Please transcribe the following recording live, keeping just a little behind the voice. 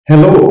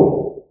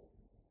Hello,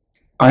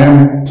 I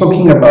am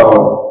talking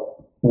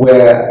about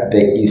where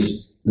there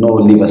is no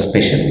liver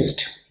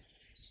specialist.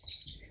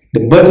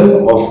 The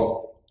burden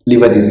of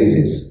liver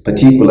diseases,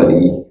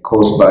 particularly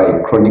caused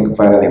by chronic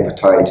viral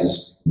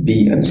hepatitis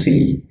B and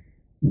C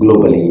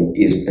globally,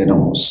 is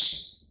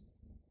enormous.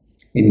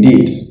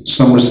 Indeed,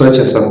 some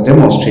researchers have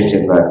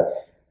demonstrated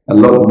that a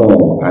lot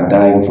more are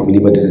dying from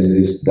liver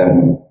diseases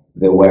than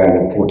they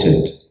were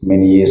reported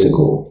many years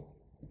ago.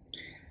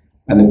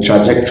 And the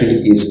trajectory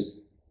is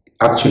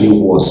actually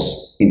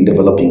worse in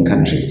developing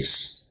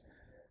countries,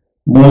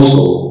 more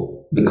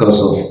so because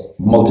of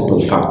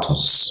multiple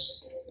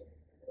factors.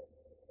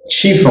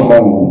 Chief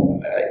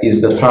among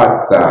is the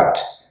fact that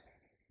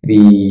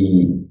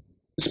the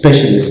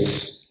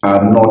specialists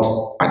are not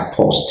at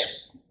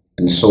post,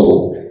 and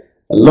so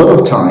a lot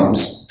of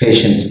times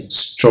patients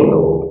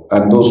struggle,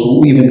 and those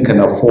who even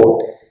can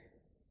afford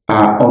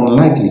are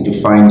unlikely to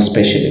find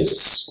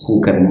specialists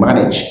who can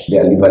manage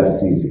their liver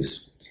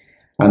diseases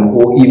and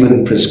or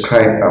even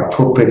prescribe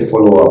appropriate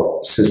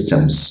follow-up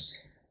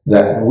systems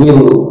that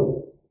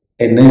will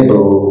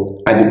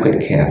enable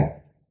adequate care.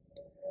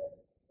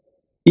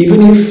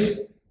 Even if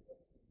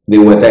they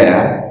were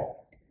there,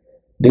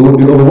 they would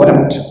be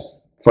overwhelmed.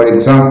 For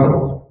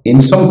example,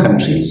 in some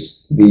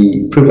countries,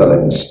 the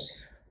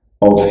prevalence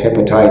of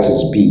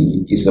hepatitis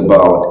B is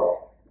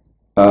about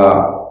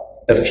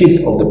a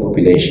fifth of the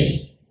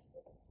population.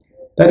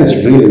 That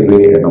is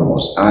really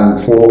enormous, and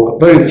for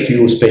very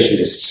few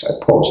specialists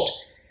at post,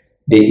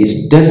 there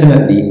is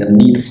definitely a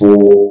need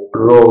for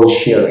role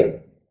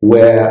sharing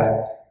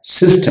where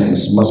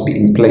systems must be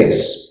in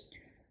place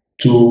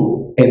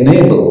to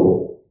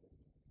enable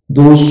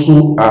those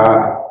who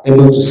are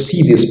able to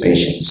see these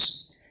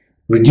patients,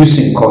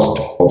 reducing cost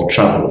of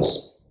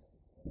travels,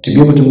 to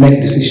be able to make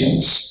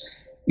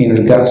decisions in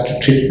regards to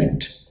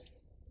treatment.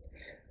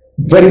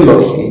 Very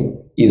lucky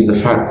is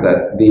the fact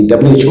that the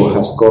WHO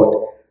has got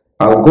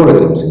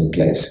algorithms in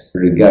place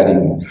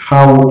regarding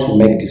how to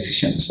make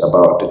decisions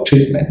about the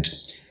treatment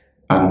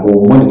and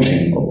or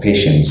monitoring of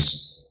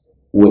patients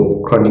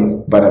with chronic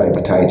viral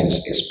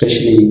hepatitis,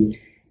 especially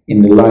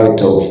in the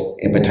light of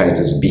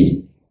hepatitis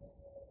B.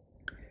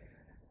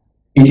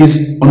 It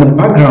is on the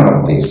background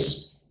of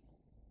this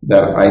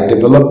that I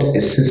developed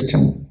a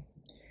system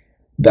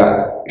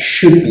that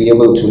should be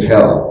able to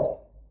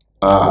help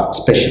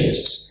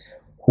specialists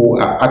who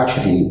are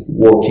actually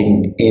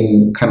working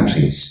in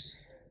countries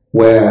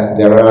where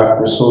there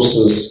are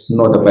resources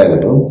not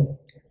available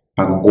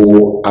and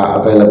or are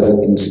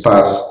available in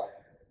sparse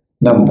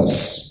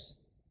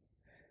numbers.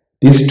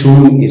 This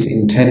tool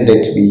is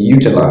intended to be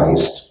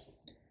utilized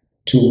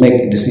to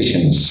make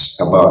decisions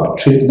about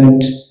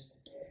treatment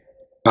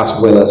as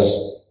well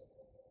as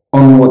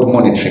onward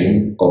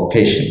monitoring of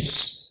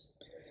patients.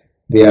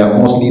 They are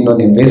mostly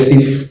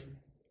non-invasive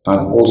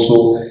and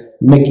also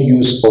make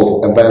use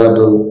of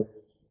available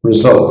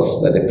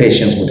results that the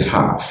patients would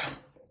have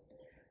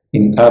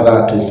in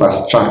order to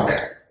fast-track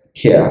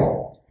care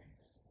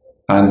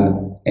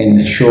and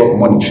ensure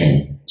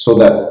monitoring, so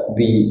that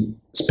the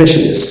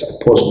specialists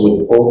at post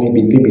would only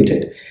be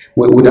limited,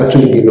 would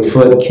actually be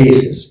referred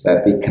cases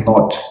that they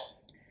cannot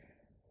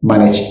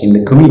manage in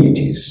the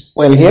communities.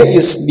 Well, here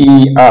is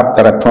the app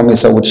that I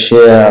promised I would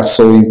share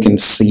so you can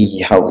see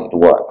how it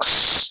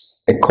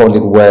works. I call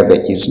it Where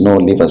There Is No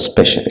Liver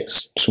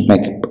Specialist, to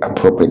make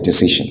appropriate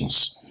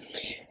decisions.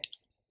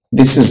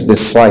 This is the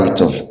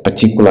site of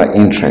particular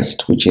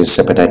interest, which is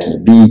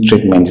Hepatitis B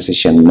Treatment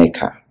Decision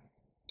Maker.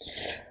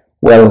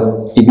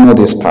 Well, ignore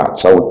these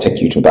parts. I will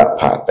take you to that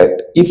part.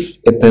 But if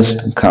a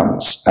person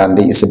comes and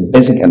there is a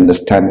basic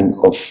understanding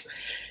of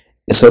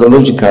a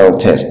serological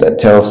test that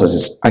tells us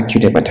it's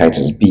acute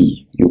hepatitis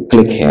B, you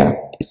click here,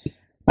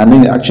 and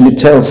then it actually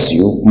tells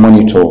you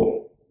monitor.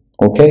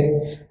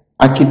 Okay?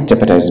 Acute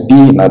hepatitis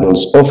B in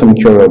adults often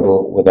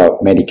curable without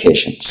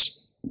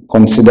medications.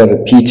 Consider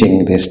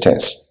repeating this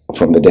test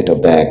from the date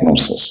of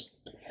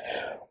diagnosis.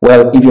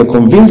 Well, if you're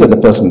convinced that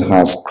the person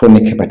has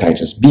chronic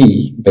hepatitis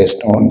B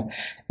based on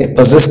a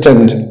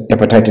persistent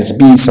hepatitis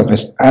B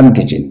surface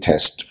antigen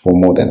test for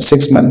more than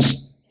 6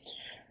 months,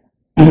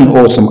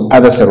 or some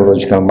other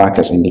serological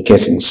markers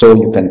indicating so,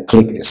 you can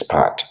click this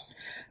part,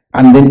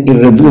 and then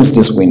it reveals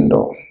this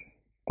window.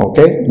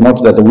 Okay,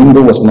 note that the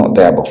window was not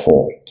there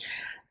before,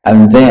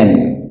 and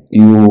then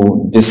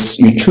you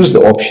choose the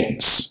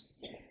options.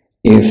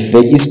 If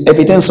there is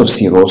evidence of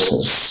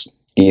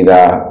cirrhosis,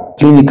 either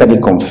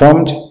clinically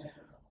confirmed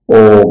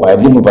or by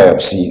liver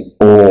biopsy,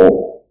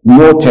 or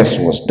no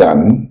test was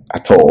done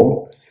at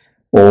all,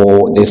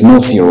 or there's no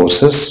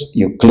cirrhosis,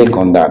 you click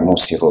on that no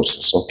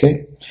cirrhosis.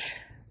 Okay.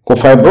 For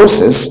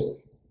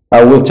fibrosis,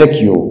 I will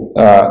take you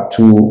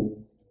to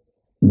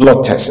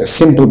blood test, a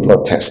simple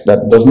blood test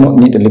that does not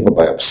need a liver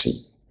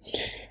biopsy.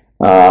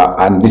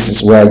 And this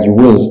is where you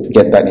will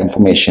get that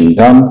information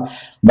done.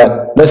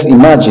 But let's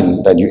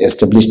imagine that you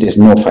establish there's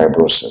no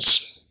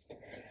fibrosis.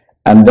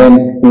 And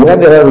then where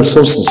there are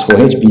resources for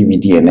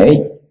HPV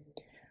DNA,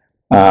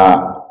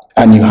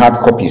 and you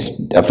have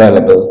copies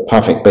available,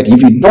 perfect. But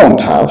if you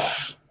don't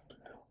have,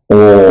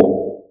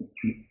 or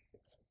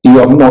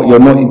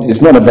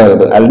it's not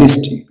available, at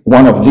least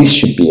one of these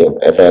should be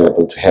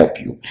available to help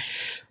you.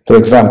 For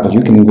example,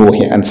 you can go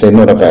here and say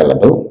not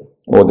available,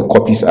 or the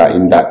copies are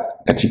in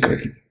that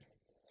category.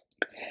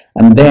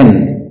 And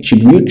then,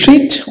 should you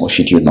treat or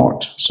should you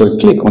not? So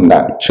click on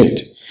that, treat.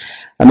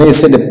 And then you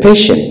say the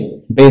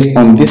patient, based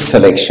on this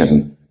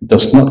selection,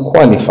 does not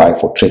qualify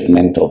for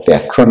treatment of their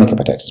chronic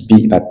hepatitis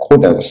B in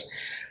accordance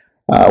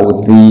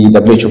with the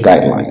WHO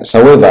guidelines.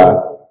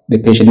 However, the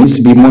patient needs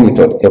to be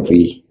monitored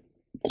every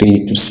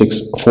 3 to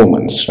 4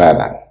 months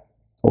rather.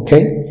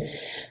 Okay?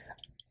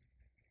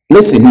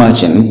 Let's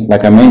imagine,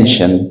 like I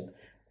mentioned,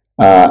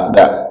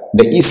 that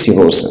there is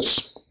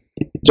cirrhosis.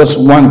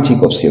 Just one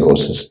tick of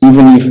cirrhosis,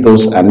 even if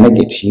those are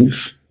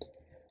negative,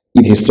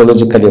 it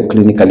histologically or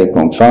clinically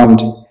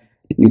confirmed,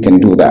 you can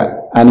do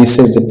that. And it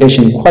says the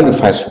patient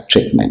qualifies for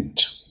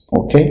treatment.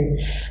 Okay?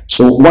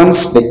 So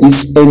once there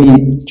is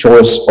any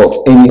choice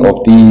of any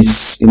of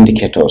these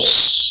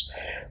indicators,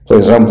 for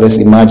example, let's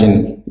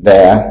imagine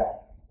there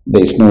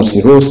is no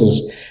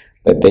cirrhosis,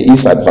 but there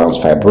is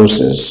advanced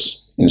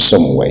fibrosis in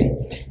some way,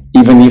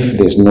 even if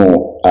there's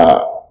no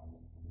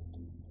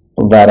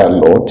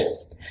viral load,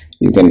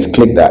 you can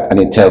click that and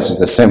it tells you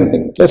the same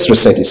thing. Let's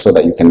reset it so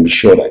that you can be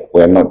sure that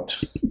we're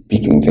not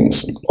picking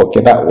things.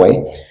 Okay, that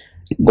way,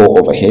 go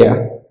over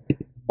here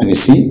and you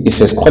see it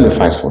says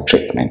qualifies for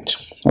treatment.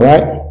 All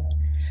right.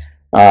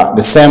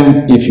 The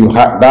same if you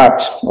have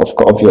that,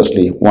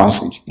 obviously,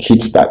 once it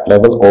hits that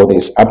level, or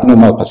there's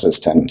abnormal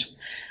persistent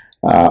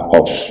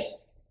of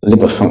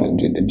liver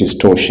function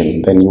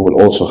distortion, then you will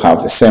also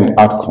have the same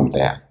outcome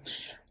there.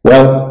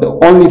 Well, the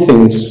only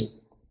things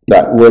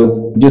that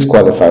will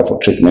disqualify for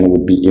treatment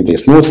would be if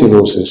there's no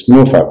cirrhosis,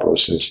 no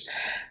fibrosis,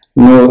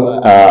 no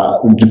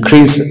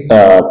decreased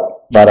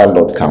viral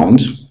load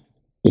count.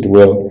 It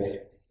will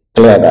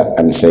clear that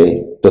and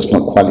say does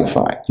not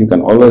qualify. You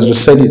can always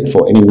reset it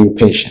for any new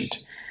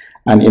patient.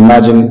 And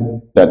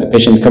imagine that the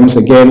patient comes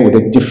again with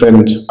a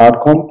different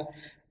outcome,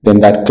 then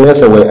that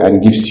clears away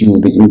and gives you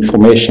the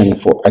information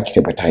for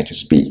acute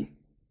hepatitis B.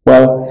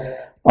 Well,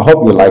 I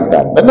hope you like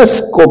that. But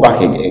let's go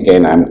back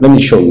again and let me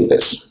show you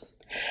this.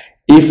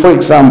 If, for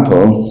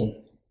example,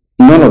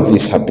 none of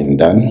these have been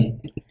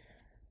done,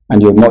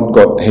 and you've not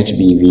got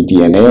HBV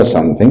DNA or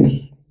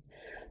something,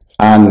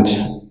 and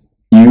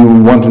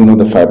you want to know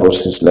the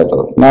fibrosis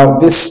level. Now,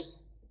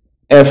 this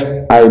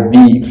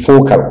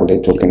FIB-4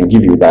 calculator can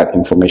give you that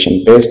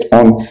information based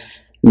on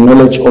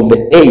knowledge of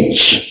the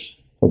age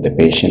of the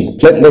patient,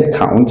 platelet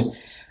count,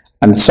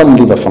 and some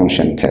liver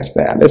function test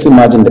there. Let's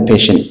imagine the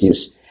patient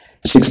is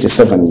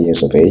 67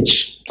 years of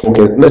age.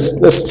 Okay, let's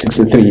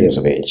 63 years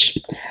of age.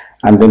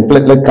 And then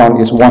platelet count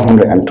is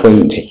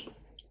 120.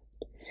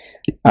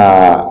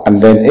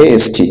 And then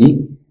AST,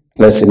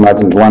 let's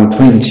imagine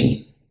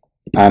 120.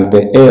 And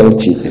the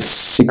ALT is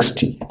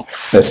 60.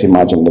 Let's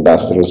imagine that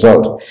that's the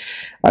result.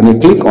 And you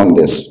click on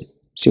this,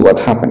 see what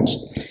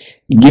happens.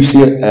 It gives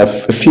you a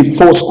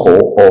FIB-4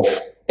 score of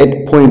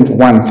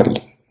 8.13.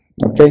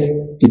 Okay?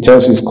 It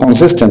tells you it's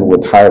consistent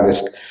with high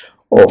risk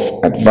of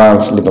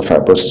advanced liver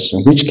fibrosis,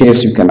 in which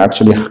case you can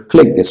actually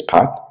click this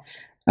part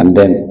and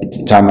then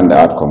determine the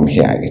outcome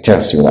here. It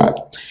tells you that.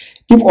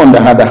 If on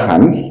the other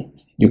hand,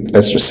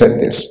 let's reset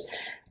this.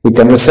 We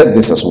can reset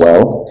this as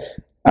well.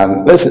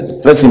 And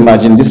let's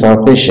imagine this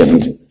our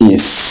patient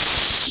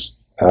is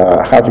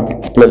having a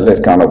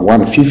platelet count of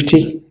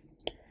 150,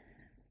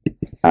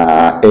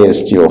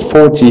 AST of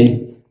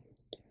 40,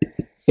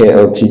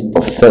 ALT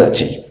of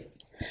 30.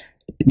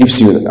 It gives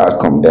you the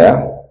outcome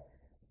there,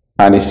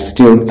 and it's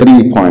still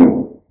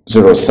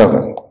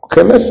 3.07.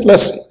 Okay,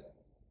 let's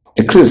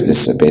decrease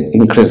this a bit,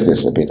 increase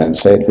this a bit, and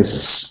say this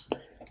is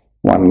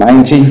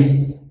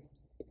 190,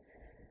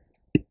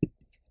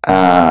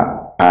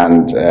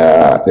 and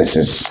this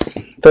is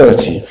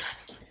 30,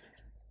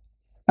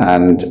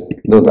 and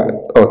do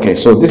that. Okay,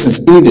 so this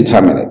is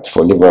indeterminate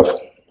for liver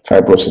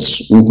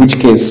fibrosis, in which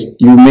case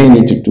you may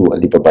need to do a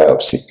liver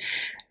biopsy.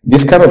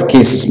 This kind of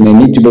cases may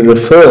need to be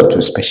referred to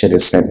a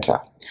specialist center.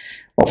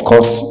 Of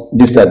course,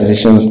 these are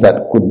decisions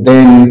that could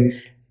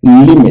then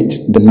limit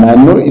the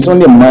minority. It's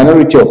only a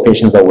minority of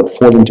patients that would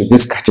fall into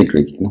this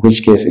category, in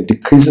which case it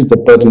decreases the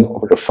burden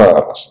of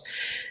referrals.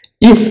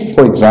 If,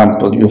 for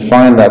example, you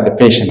find that the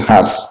patient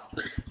has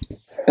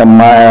a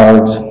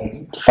mild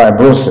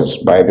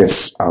fibrosis by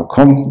this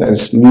outcome,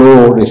 there's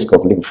low risk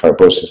of liver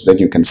fibrosis, then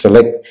you can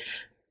select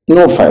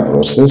no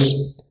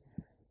fibrosis,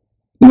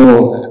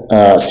 no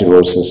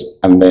cirrhosis,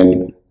 and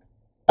then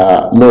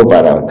low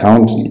viral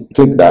count. You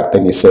click that,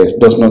 then it says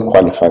does not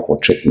qualify for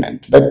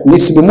treatment, but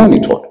needs to be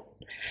monitored.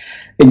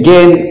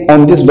 Again,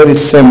 on this very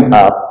same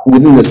app,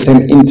 within the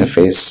same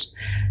interface,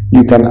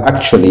 you can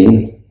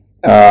actually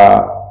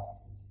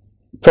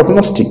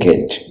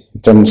prognosticate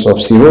in terms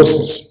of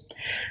cirrhosis.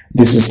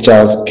 This is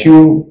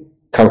Child-Pugh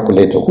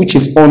calculator, which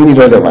is only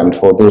relevant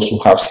for those who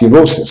have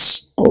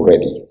cirrhosis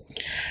already.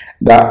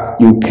 That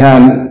you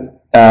can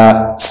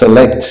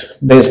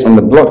select based on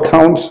the blood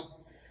count,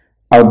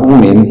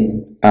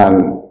 albumin,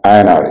 and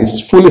INR.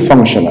 It's fully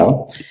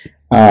functional.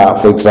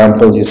 For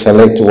example, you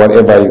select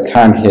whatever you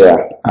can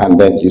here, and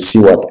then you see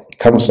what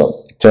comes up.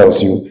 It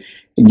tells you,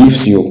 it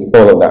gives you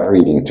all of that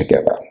reading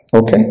together.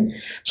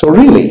 Okay, so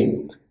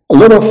really, a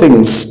lot of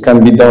things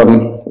can be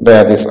done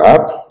via this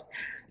app,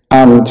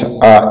 and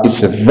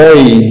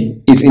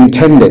it's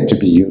intended to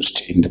be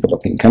used in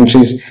developing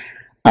countries.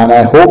 And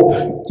I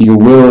hope you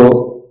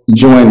will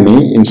join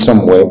me in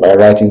some way by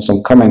writing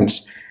some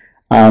comments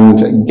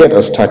and get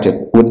us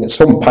started with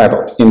some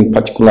pilot in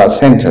particular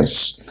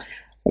centers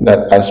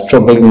that are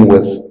struggling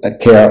with the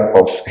care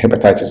of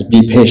hepatitis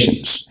B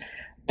patients.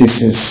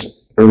 This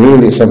is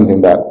really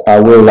something that I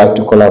would like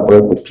to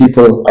collaborate with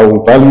people. I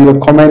will value your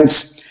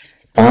comments.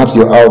 Perhaps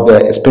you're out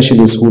there,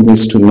 especially who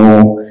needs to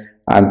know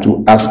and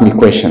to ask me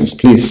questions.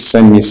 Please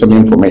send me some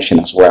information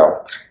as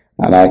well,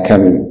 and I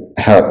can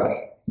help.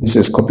 This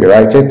is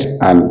copyrighted,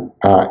 and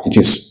it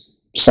is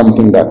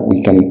something that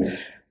we can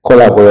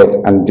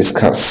collaborate and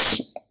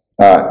discuss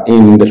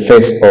in the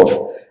face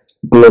of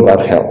global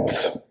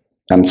health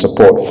and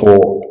support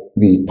for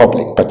the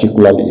public,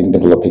 particularly in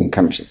developing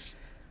countries.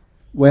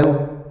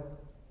 Well,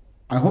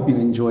 I hope you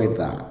enjoyed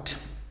that.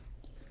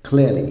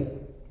 Clearly,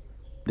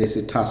 there's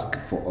a task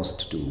for us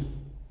to do.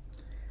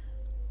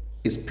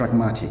 It's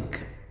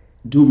pragmatic.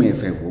 Do me a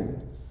favor,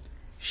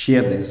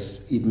 share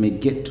this. It may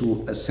get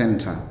to a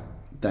center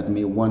that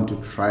may want to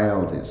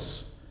trial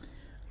this,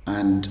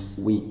 and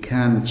we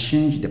can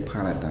change the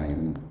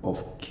paradigm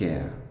of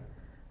care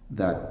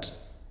that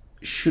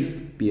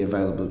should be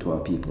available to our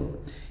people.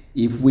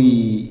 If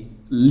we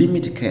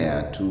limit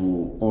care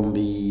to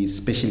only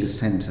specialist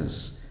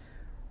centers,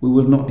 we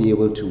will not be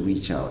able to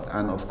reach out.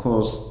 And of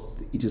course,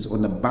 it is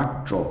on the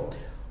backdrop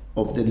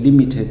of the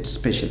limited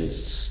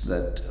specialists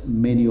that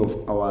many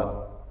of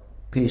our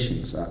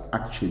patients are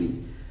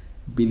actually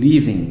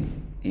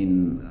believing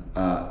in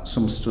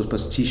some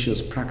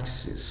superstitious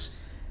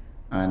practices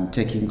and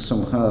taking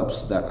some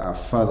herbs that are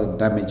further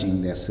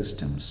damaging their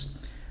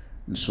systems.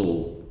 And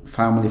so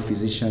family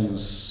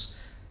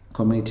physicians,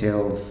 community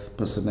health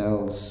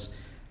personnel,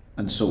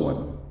 and so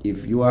on.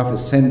 If you have a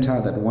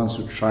center that wants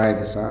to try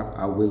this out,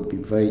 I will be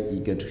very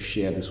eager to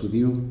share this with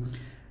you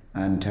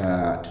and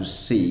to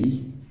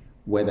see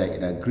whether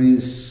it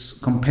agrees,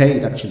 compare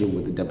it actually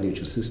with the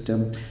WHO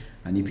system.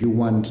 And if you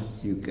want,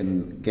 you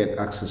can get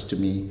access to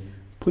me,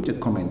 put a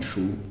comment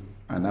through,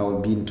 and I will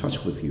be in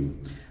touch with you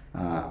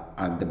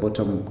at the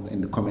bottom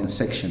in the comment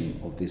section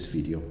of this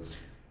video.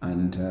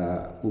 And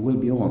we will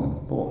be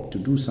on board to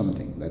do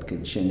something that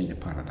can change the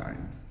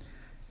paradigm.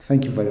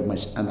 Thank you very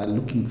much, and I'm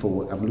looking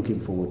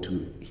forward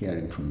to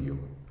hearing from you.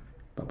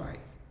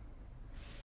 Bye-bye.